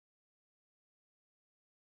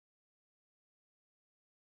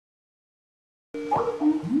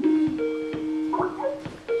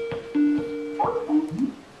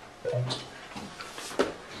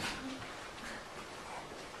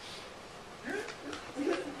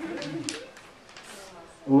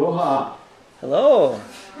Aloha. Hello.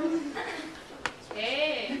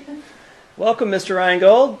 Hey. Welcome, Mr.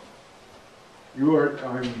 Rheingold.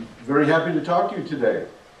 I'm very happy to talk to you today.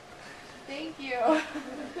 Thank you.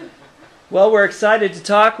 Well, we're excited to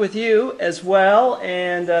talk with you as well,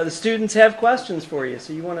 and the students have questions for you.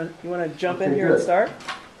 So you want to jump in here good. and start?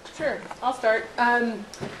 Sure, I'll start. I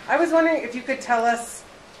was wondering if you could tell us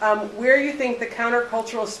where you think the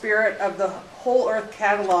countercultural spirit of the Whole Earth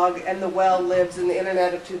Catalog and the Well lives in the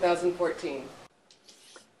Internet of 2014.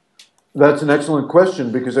 That's an excellent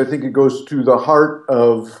question because I think it goes to the heart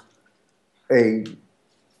of a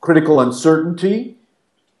critical uncertainty,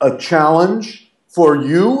 a challenge for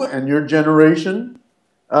you and your generation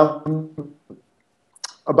about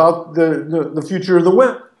the future of the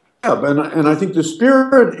web. And I think the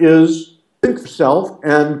spirit is think for self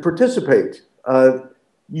and participate.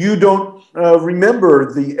 You don't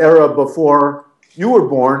remember the era before you were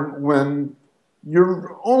born when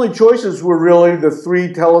your only choices were really the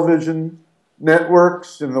 3 television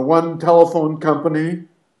networks and the 1 telephone company.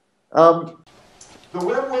 The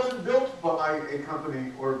web wasn't built by a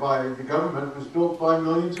company or by the government. It was built by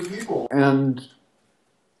millions of people. And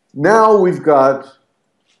now we've got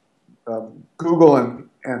Google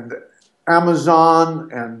and Amazon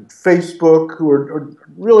and Facebook who are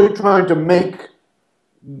really trying to make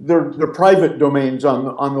their private domains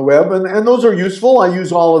on the web. And those are useful. I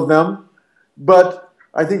use all of them. But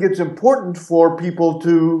I think it's important for people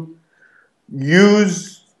to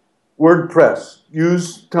use WordPress,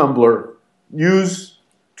 use Tumblr, use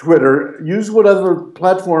Twitter, use whatever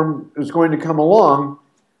platform is going to come along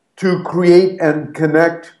to create and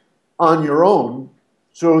connect on your own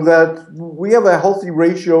so that we have a healthy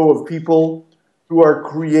ratio of people who are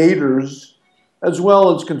creators as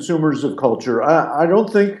well as consumers of culture. I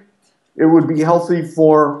don't think it would be healthy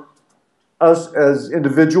for us as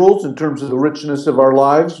individuals in terms of the richness of our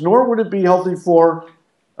lives, nor would it be healthy for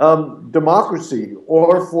democracy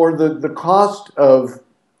or for the cost of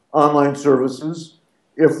online services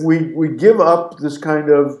if we give up this kind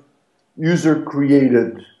of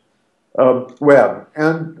user-created web.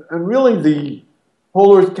 And really the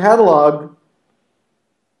Whole Earth Catalog,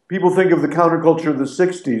 people think of the counterculture of the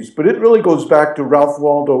 60s, but it really goes back to Ralph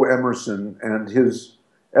Waldo Emerson and his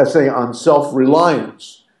essay on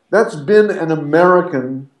self-reliance. That's been an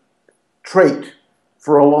American trait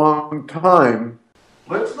for a long time.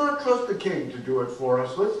 Let's not trust the king to do it for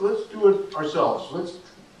us. Let's do it ourselves. Let's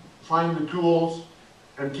find the tools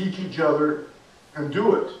and teach each other and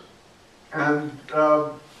do it. And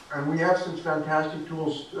we have some fantastic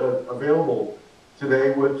tools available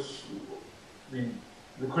today. What's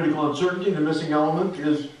the critical uncertainty, the missing element,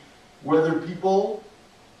 is whether people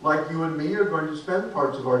like you and me are going to spend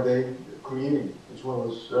parts of our day creating as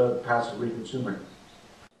well as passively consuming.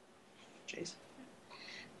 Jason.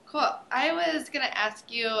 Cool. I was going to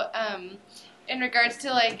ask you in regards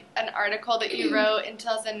to like an article that you wrote in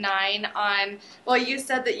 2009 on, well, you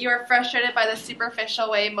said that you were frustrated by the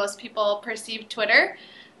superficial way most people perceive Twitter.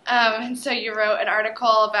 And so you wrote an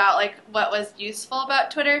article about like what was useful about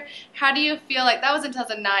Twitter. How do you feel like that was in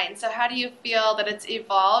 2009? So how do you feel that it's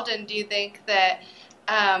evolved, and do you think that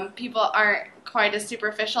people aren't quite as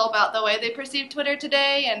superficial about the way they perceive Twitter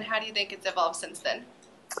today, and how do you think it's evolved since then?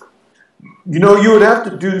 You know, you would have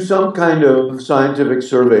to do some kind of scientific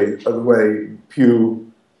survey of the way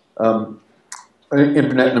Pew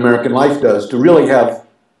Internet and American Life does to really have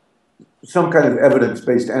some kind of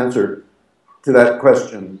evidence-based answer to that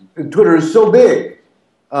question. And Twitter is so big.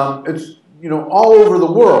 It's, you know, all over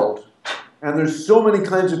the world, and there's so many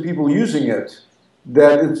kinds of people using it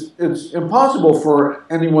that it's impossible for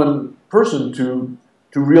any one person to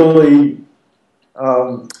really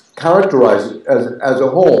characterize it as a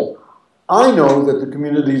whole. I know that the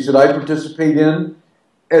communities that I participate in,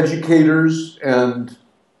 educators and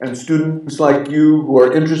students like you who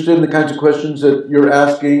are interested in the kinds of questions that you're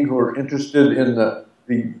asking, who are interested in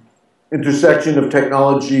the intersection of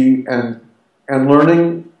technology and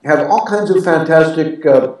learning, have all kinds of fantastic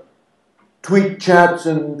tweet chats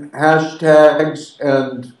and hashtags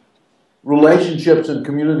and relationships and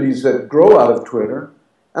communities that grow out of Twitter.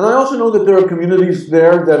 And I also know that there are communities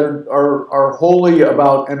there that are wholly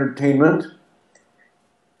about entertainment.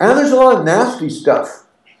 And there's a lot of nasty stuff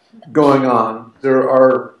going on. There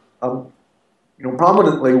are,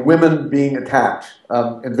 prominently women being attacked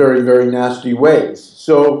in very, very nasty ways.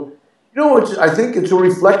 So, I think it's a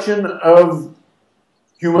reflection of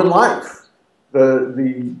human life.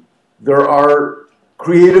 There are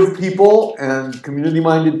creative people and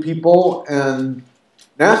community-minded people and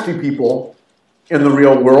nasty people in the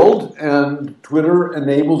real world, and Twitter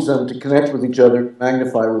enables them to connect with each other,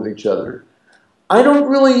 magnify with each other. I don't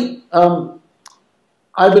really.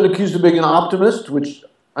 I've been accused of being an optimist, which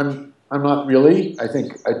I'm not really. I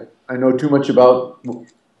think I know too much about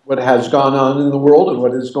what has gone on in the world and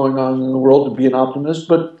what is going on in the world to be an optimist,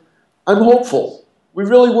 but I'm hopeful. We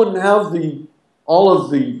really wouldn't have all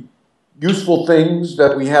of the useful things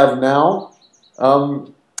that we have now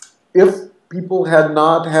if people had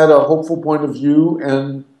not had a hopeful point of view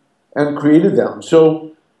and created them.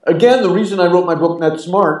 So again, the reason I wrote my book, Net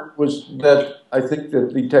Smart, was that I think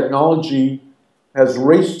that the technology has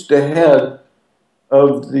raced ahead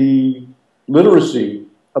of the literacy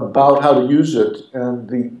about how to use it, and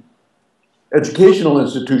the educational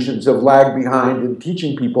institutions have lagged behind in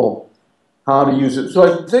teaching people how to use it. So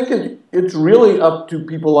I think it's really up to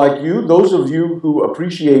people like you, those of you who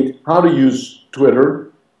appreciate how to use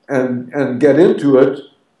Twitter and get into it.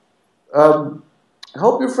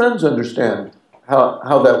 Help your friends understand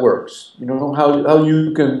how that works. You know, how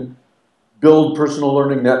you can build personal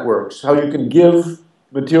learning networks, how you can give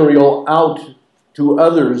material out to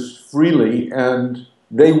others freely, and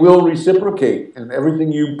they will reciprocate, and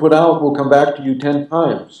everything you put out will come back to you 10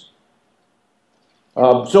 times.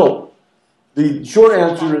 So the short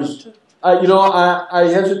answer is, I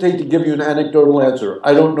hesitate to give you an anecdotal answer.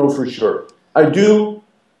 I don't know for sure. I do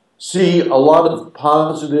see a lot of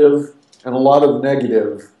positive and a lot of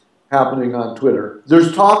negative happening on Twitter.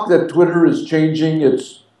 There's talk that Twitter is changing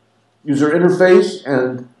its user interface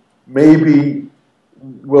and maybe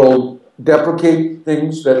will deprecate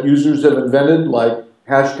things that users have invented, like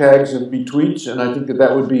hashtags and retweets, and I think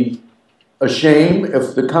that would be a shame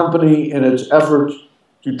if the company, in its effort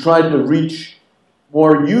to try to reach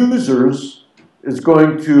more users, is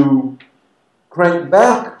going to crank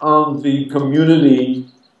back on the community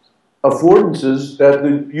affordances that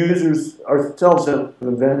the users ourselves have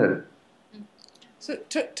invented. So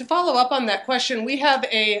to follow up on that question, we have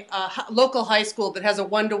a local high school that has a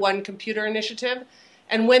one-to-one computer initiative,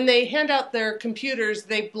 and when they hand out their computers,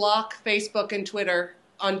 they block Facebook and Twitter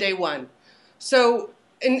on day one. So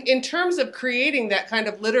in terms of creating that kind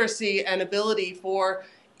of literacy and ability for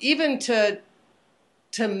even to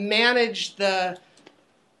manage the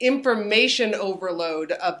information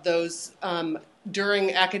overload of those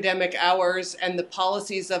during academic hours and the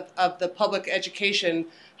policies of the public education,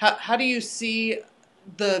 how do you see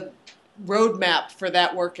the roadmap for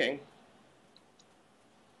that working?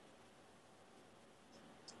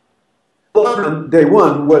 Well, from day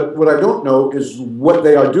one, what I don't know is what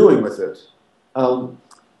they are doing with it.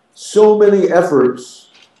 So many efforts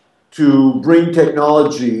to bring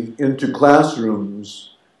technology into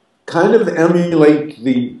classrooms kind of emulate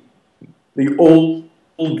the old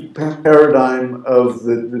paradigm of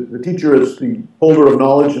the teacher as the holder of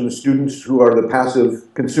knowledge and the students who are the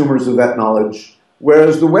passive consumers of that knowledge.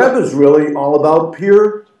 Whereas the web is really all about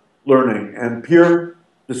peer learning and peer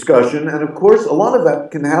discussion. And of course, a lot of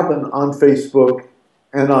that can happen on Facebook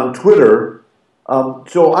and on Twitter.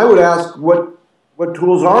 So I would ask, what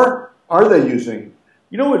tools are they using?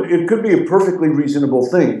 You know, it could be a perfectly reasonable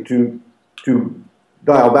thing to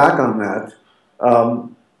dial back on that.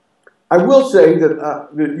 I will say that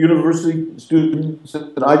the university students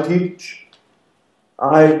that I teach,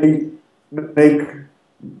 I make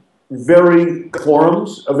very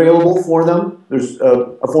forums available for them. There's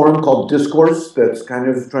a forum called Discourse that's kind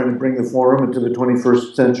of trying to bring the forum into the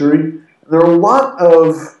 21st century. There are a lot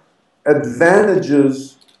of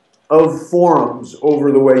advantages of forums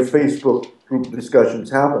over the way Facebook group discussions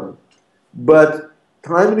happen. But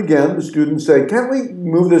time and again, the students say, can't we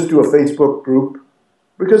move this to a Facebook group?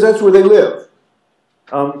 Because that's where they live.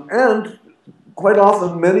 And quite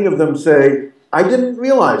often, many of them say, I didn't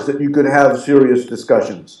realize that you could have serious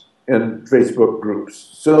discussions in Facebook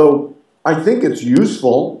groups. So I think it's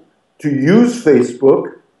useful to use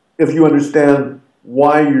Facebook, if you understand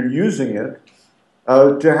why you're using it,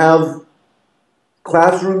 to have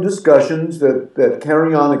classroom discussions that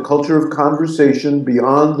carry on a culture of conversation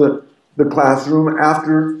beyond the classroom,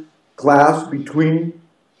 after class, between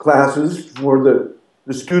classes, for the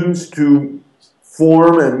students to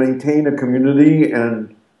form and maintain a community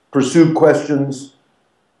and pursue questions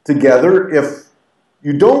together. If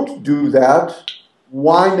you don't do that,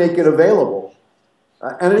 why make it available?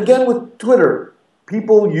 And again, with Twitter,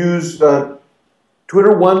 people use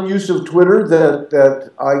Twitter. One use of Twitter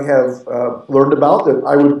that I have learned about that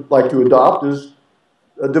I would like to adopt is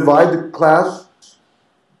divide the class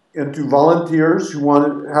into volunteers who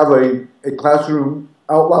want to have a classroom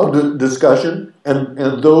out loud discussion,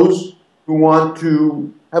 and those who want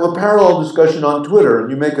to have a parallel discussion on Twitter. And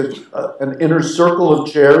you make an inner circle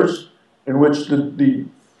of chairs in which the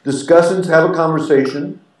discussants have a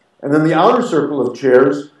conversation, and then the outer circle of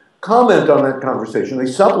chairs comment on that conversation, they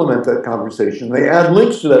supplement that conversation, they add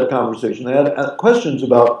links to that conversation, they add questions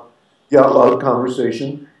about the out loud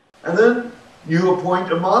conversation, and then you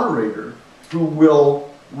appoint a moderator who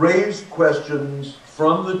will raise questions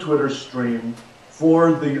from the Twitter stream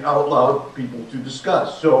for the out loud people to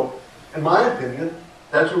discuss. So, in my opinion,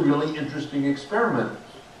 that's a really interesting experiment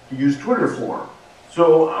to use Twitter for.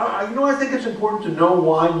 So, I think it's important to know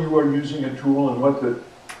why you are using a tool and what the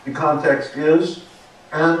context is,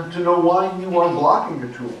 and to know why you are blocking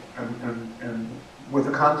the tool and what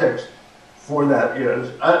the context for that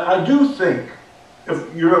is. I do think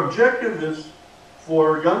if your objective is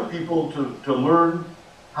for young people to learn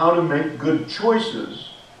how to make good choices,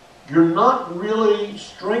 you're not really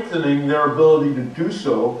strengthening their ability to do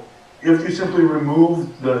so if you simply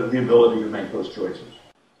remove the ability to make those choices.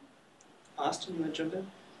 Austin, you want to jump in?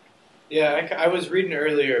 Yeah, I was reading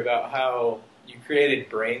earlier about how you created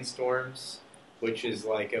brainstorms, which is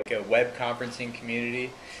like a web conferencing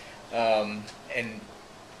community. And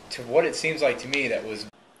to what it seems like to me, that was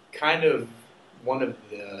kind of one of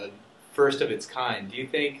the first of its kind. Do you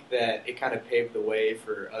think that it kind of paved the way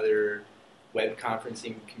for other web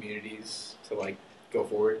conferencing communities to like go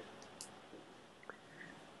forward?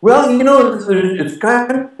 Well, it's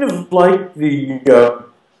kind of like the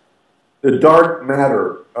dark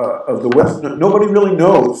matter of the West. Nobody really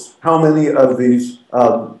knows how many of these,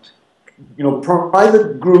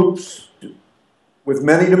 private groups with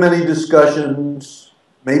many-to-many discussions.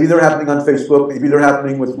 Maybe they're happening on Facebook. Maybe they're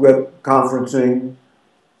happening with web conferencing.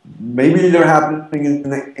 Maybe they're happening in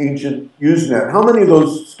the ancient Usenet. How many of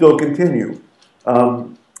those still continue?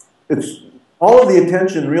 It's all of the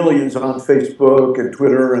attention really is on Facebook and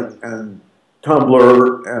Twitter and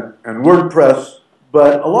Tumblr and WordPress,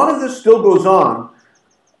 but a lot of this still goes on.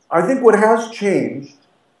 I think what has changed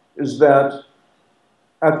is that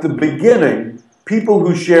at the beginning, people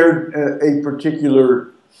who shared a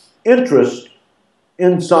particular interest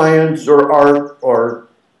in science or art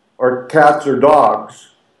or cats or dogs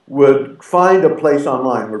would find a place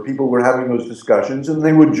online where people were having those discussions, and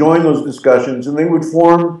they would join those discussions, and they would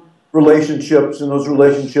form relationships, and those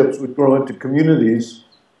relationships would grow into communities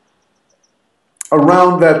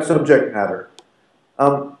around that subject matter.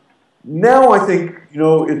 Now I think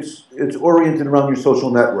it's oriented around your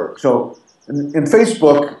social network. So in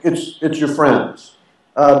Facebook, it's your friends.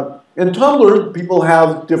 In Tumblr, people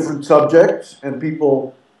have different subjects, and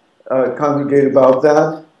people congregate about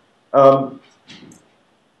that.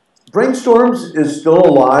 Brainstorms is still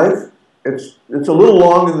alive. It's a little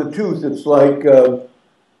long in the tooth. It's like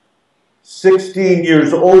 16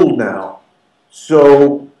 years old now.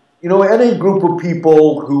 So, any group of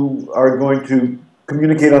people who are going to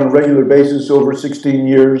communicate on a regular basis over 16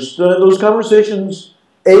 years, those conversations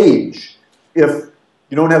age if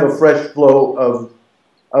you don't have a fresh flow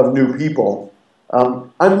of new people.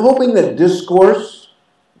 I'm hoping that discourse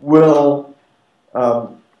will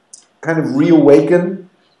kind of reawaken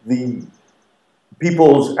the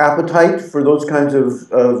people's appetite for those kinds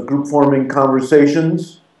of group-forming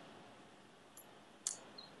conversations,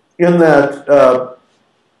 in that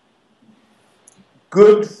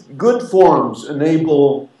good forums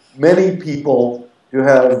enable many people to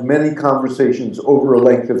have many conversations over a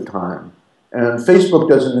length of time. And Facebook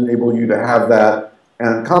doesn't enable you to have that,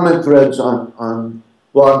 and comment threads on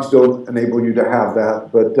blogs don't enable you to have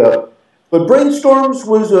that. But Brainstorms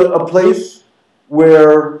was a place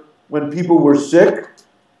where, when people were sick,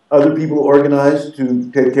 other people organized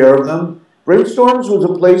to take care of them. Brainstorms was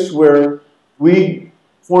a place where we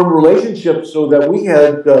formed relationships so that we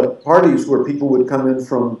had parties where people would come in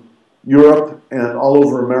from Europe and all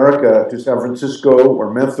over America to San Francisco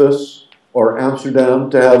or Memphis or Amsterdam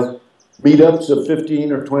to have meetups of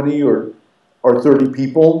 15 or 20 or 30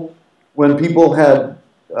 people. When people had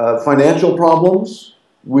financial problems,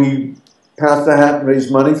 we passed the hat and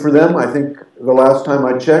raised money for them. I think the last time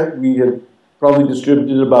I checked, we had probably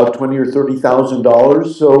distributed about $20,000 or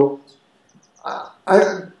 $30,000. So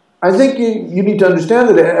I think you need to understand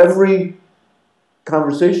that every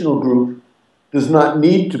conversational group does not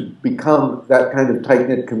need to become that kind of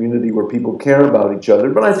tight-knit community where people care about each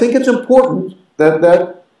other. But I think it's important that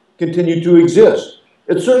that continue to exist.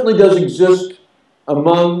 It certainly does exist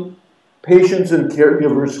among patients and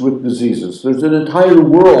caregivers with diseases. There's an entire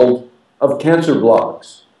world of cancer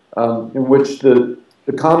blogs in which the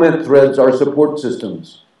comment threads are support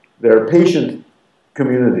systems. They're patient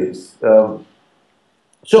communities.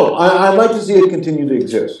 So I'd like to see it continue to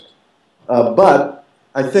exist. But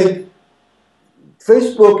I think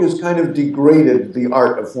Facebook has kind of degraded the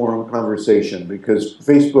art of forum conversation, because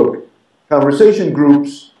Facebook conversation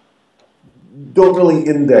groups don't really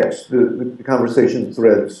index the conversation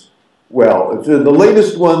threads well. It's, the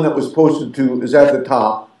latest one that was posted to is at the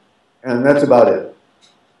top, and that's about it.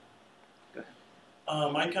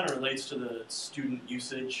 Mine kind of relates to the student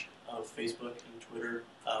usage of Facebook and Twitter.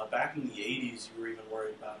 Back in the 80s, you were even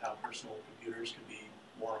worried about how personal computers could be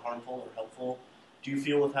more harmful or helpful. Do you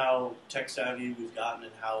feel with how tech-savvy we've gotten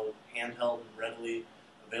and how handheld and readily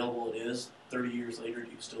available it is, 30 years later, do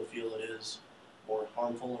you still feel it is more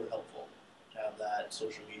harmful or helpful to have that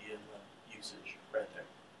social media and the usage right there?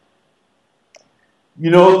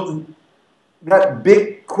 You know, that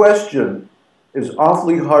big question is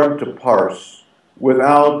awfully hard to parse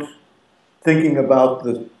without thinking about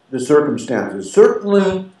the circumstances.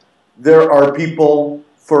 Certainly, there are people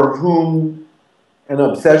for whom an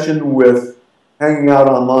obsession with hanging out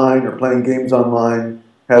online or playing games online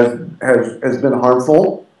has been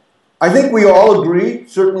harmful. I think we all agree,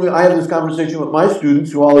 certainly I have this conversation with my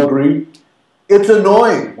students who all agree, it's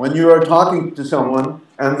annoying when you are talking to someone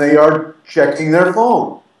and they are checking their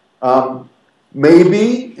phone.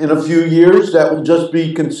 Maybe in a few years that will just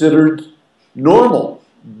be considered normal,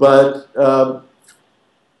 but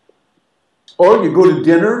or you go to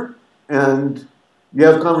dinner and you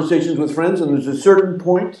have conversations with friends, and there's a certain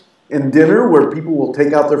point in dinner where people will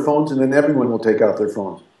take out their phones, and then everyone will take out their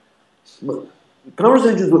phones. But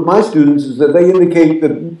conversations with my students is that they indicate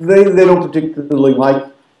that they don't particularly like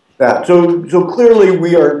that. So clearly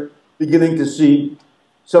we are beginning to see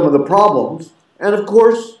some of the problems, and of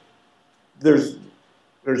course there's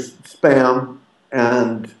spam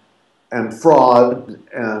and fraud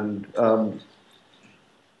and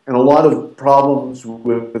a lot of problems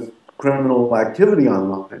with criminal activity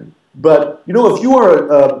online. But, you know, if you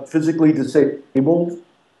are physically disabled,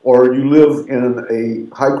 or you live in a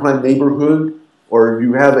high crime neighborhood, or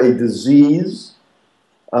you have a disease,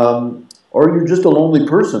 or you're just a lonely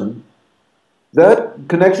person, that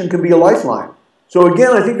connection can be a lifeline. So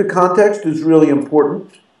again, I think the context is really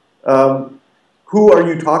important. Who are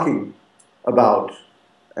you talking about,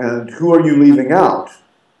 and who are you leaving out?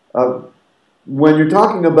 When you're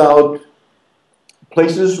talking about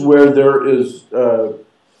places where there is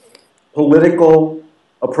political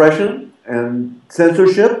oppression and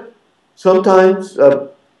censorship, sometimes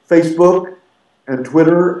Facebook and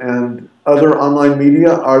Twitter and other online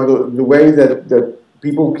media are the way that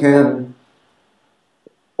people can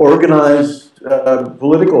organize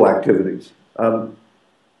political activities.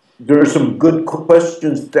 There are some good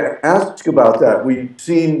questions to ask about that. We've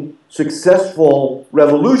seen successful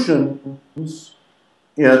revolutions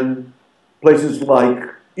in places like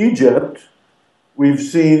Egypt. We've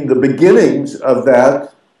seen the beginnings of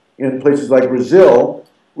that in places like Brazil.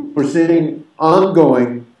 We're seeing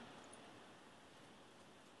ongoing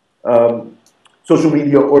social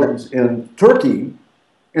media ordinance in Turkey.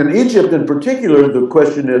 In Egypt in particular, the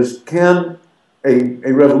question is, can a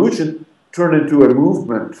revolution turn into a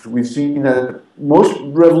movement? We've seen that most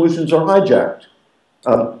revolutions are hijacked.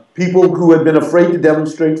 People who had been afraid to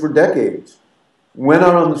demonstrate for decades went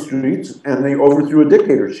out on the streets and they overthrew a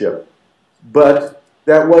dictatorship. But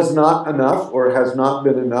that was not enough, or has not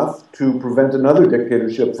been enough, to prevent another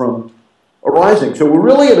dictatorship from arising. So we're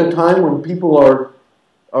really at a time when people are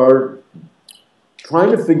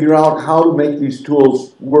trying to figure out how to make these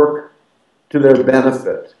tools work to their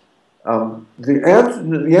benefit. The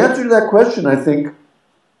answer to that question, I think,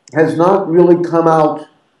 has not really come out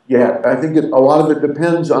yet. I think a lot of it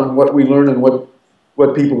depends on what we learn and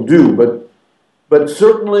what people do. But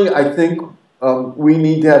certainly, I think we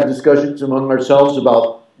need to have discussions among ourselves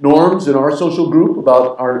about norms in our social group,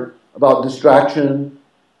 about distraction,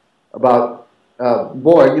 about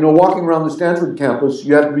walking around the Stanford campus,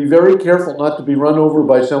 you have to be very careful not to be run over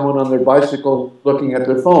by someone on their bicycle looking at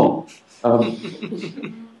their phone.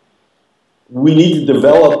 We need to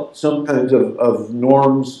develop some kinds of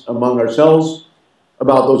norms among ourselves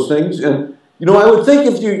about those things. And, you know, I would think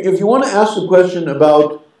if you want to ask the question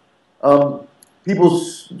about people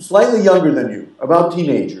slightly younger than you, about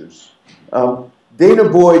teenagers, Dana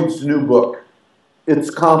Boyd's new book, It's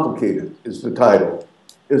Complicated, is the title,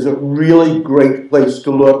 is a really great place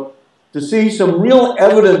to look to see some real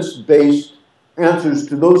evidence-based answers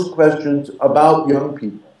to those questions about young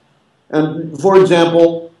people. And for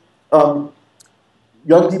example,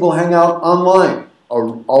 young people hang out online a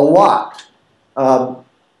lot.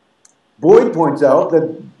 Boyd points out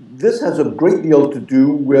that this has a great deal to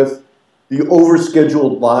do with the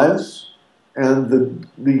overscheduled lives and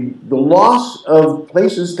the loss of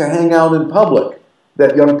places to hang out in public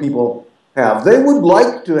that young people have. They would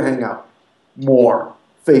like to hang out more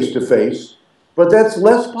face-to-face, but that's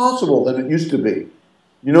less possible than it used to be.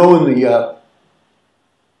 You know,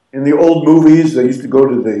 in in the old movies, they used to go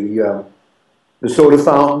to the soda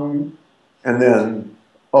fountain, and then,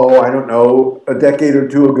 oh, I don't know, a decade or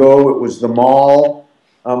two ago, it was the mall.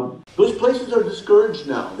 Those places are discouraged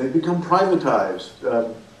now. They've become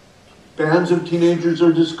privatized. Bands of teenagers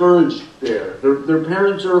are discouraged there. Their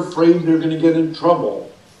parents are afraid they're going to get in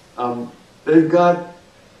trouble. They've got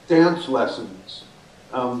dance lessons.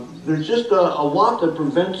 There's just a lot that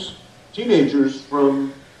prevents teenagers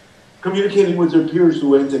from communicating with their peers the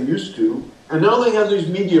way they used to. And now they have these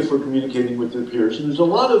media for communicating with their peers. And there's a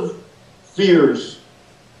lot of fears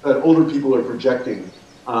that older people are projecting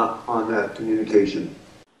on that communication.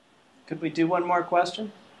 Could we do one more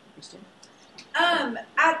question, Christine?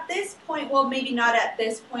 At this point, well, maybe not at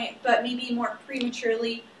this point, but maybe more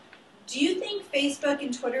prematurely, do you think Facebook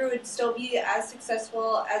and Twitter would still be as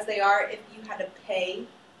successful as they are if you had to pay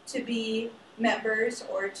to be members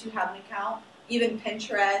or to have an account? Even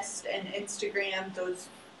Pinterest and Instagram, those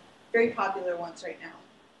very popular ones right now.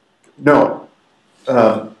 No.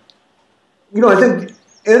 I think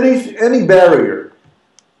any barrier,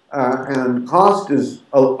 and cost is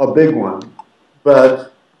a big one,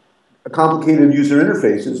 but a complicated user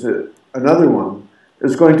interface is another one,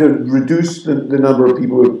 is going to reduce the number of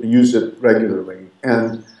people who use it regularly.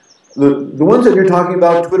 And the ones that you're talking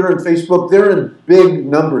about, Twitter and Facebook, they're in big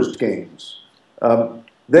numbers games.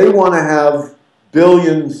 They want to have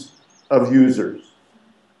billions of users.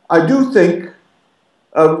 I do think,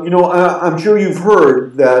 I'm sure you've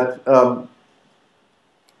heard that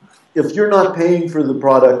if you're not paying for the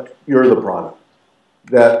product, you're the product.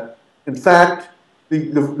 That, in fact,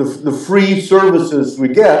 the free services we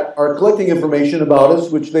get are collecting information about us,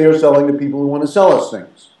 which they are selling to people who want to sell us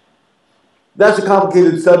things. That's a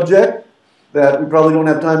complicated subject that we probably don't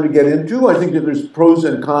have time to get into. I think that there's pros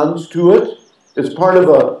and cons to it. It's part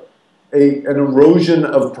of an erosion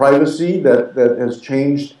of privacy that has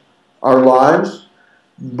changed our lives.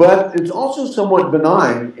 But it's also somewhat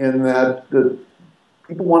benign in that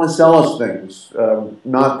people want to sell us things,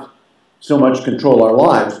 not so much control our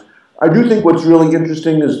lives. I do think what's really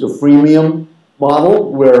interesting is the freemium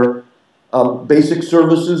model, where basic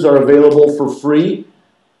services are available for free.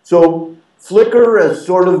 So Flickr has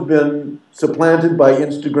sort of been supplanted by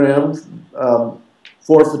Instagram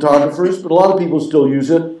for photographers, but a lot of people still use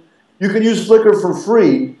it. You can use Flickr for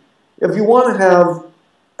free. If you want to have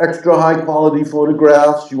extra high quality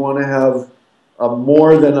photographs, you want to have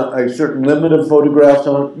more than a certain limit of photographs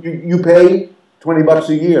on, you pay $20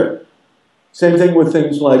 a year. Same thing with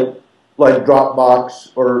things like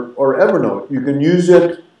Dropbox or Evernote. You can use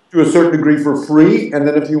it to a certain degree for free, and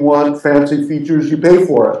then if you want fancy features, you pay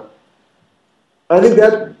for it. I think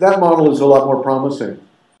that model is a lot more promising.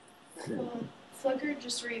 Well, Flickr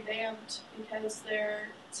just revamped because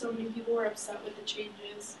so many people were upset with the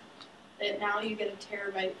changes that now you get a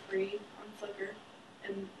terabyte free on Flickr,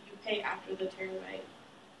 and you pay after the terabyte.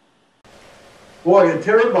 Boy, a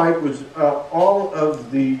terabyte was all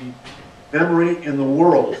of the memory in the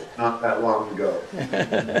world not that long ago.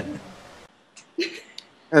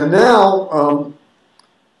 And now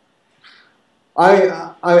I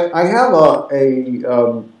have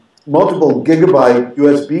a multiple gigabyte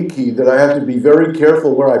USB key that I have to be very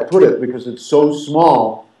careful where I put it because it's so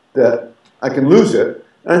small that I can lose it.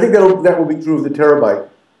 And I think that will be true of the terabyte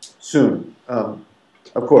soon,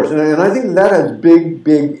 of course. And I think that has big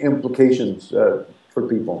implications for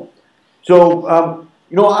people. So,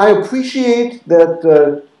 I appreciate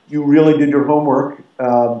that you really did your homework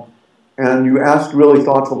and you asked really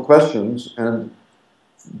thoughtful questions. And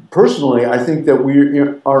personally, I think that we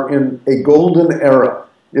are in a golden era.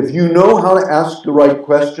 If you know how to ask the right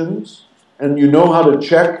questions and you know how to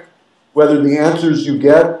check whether the answers you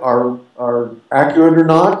get are accurate or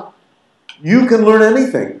not, you can learn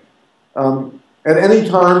anything at any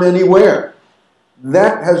time, anywhere.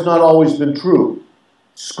 That has not always been true.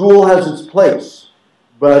 School has its place,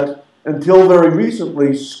 but until very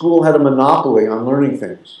recently, school had a monopoly on learning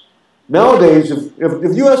things. Nowadays,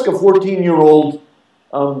 if you ask a 14-year-old,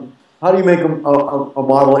 how do you make a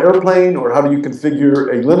model airplane, or how do you configure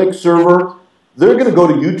a Linux server, they're going to go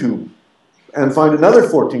to YouTube and find another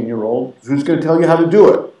 14-year-old who's going to tell you how to do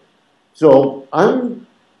it. So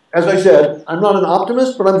as I said, I'm not an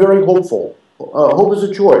optimist, but I'm very hopeful. Hope is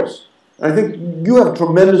a choice. I think you have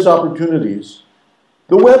tremendous opportunities.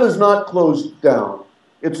 The web is not closed down.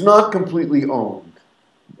 It's not completely owned.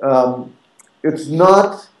 It's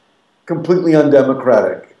not completely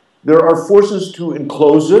undemocratic. There are forces to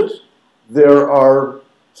enclose it. There are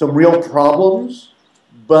some real problems,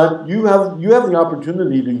 but you have the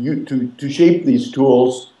opportunity to shape these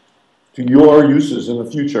tools to your uses in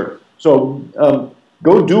the future. So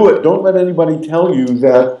go do it. Don't let anybody tell you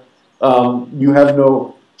that you have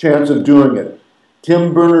no chance of doing it.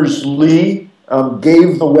 Tim Berners-Lee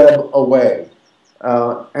gave the web away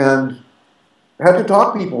and had to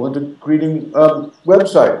talk people into creating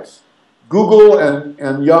websites. Google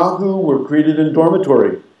and Yahoo were created in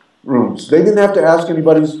dormitory rooms. They didn't have to ask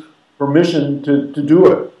anybody's permission to do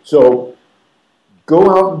it. So go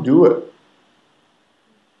out and do it.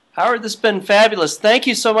 Howard, this has been fabulous. Thank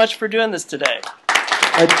you so much for doing this today.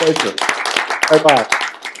 My pleasure. Bye-bye.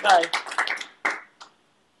 Bye.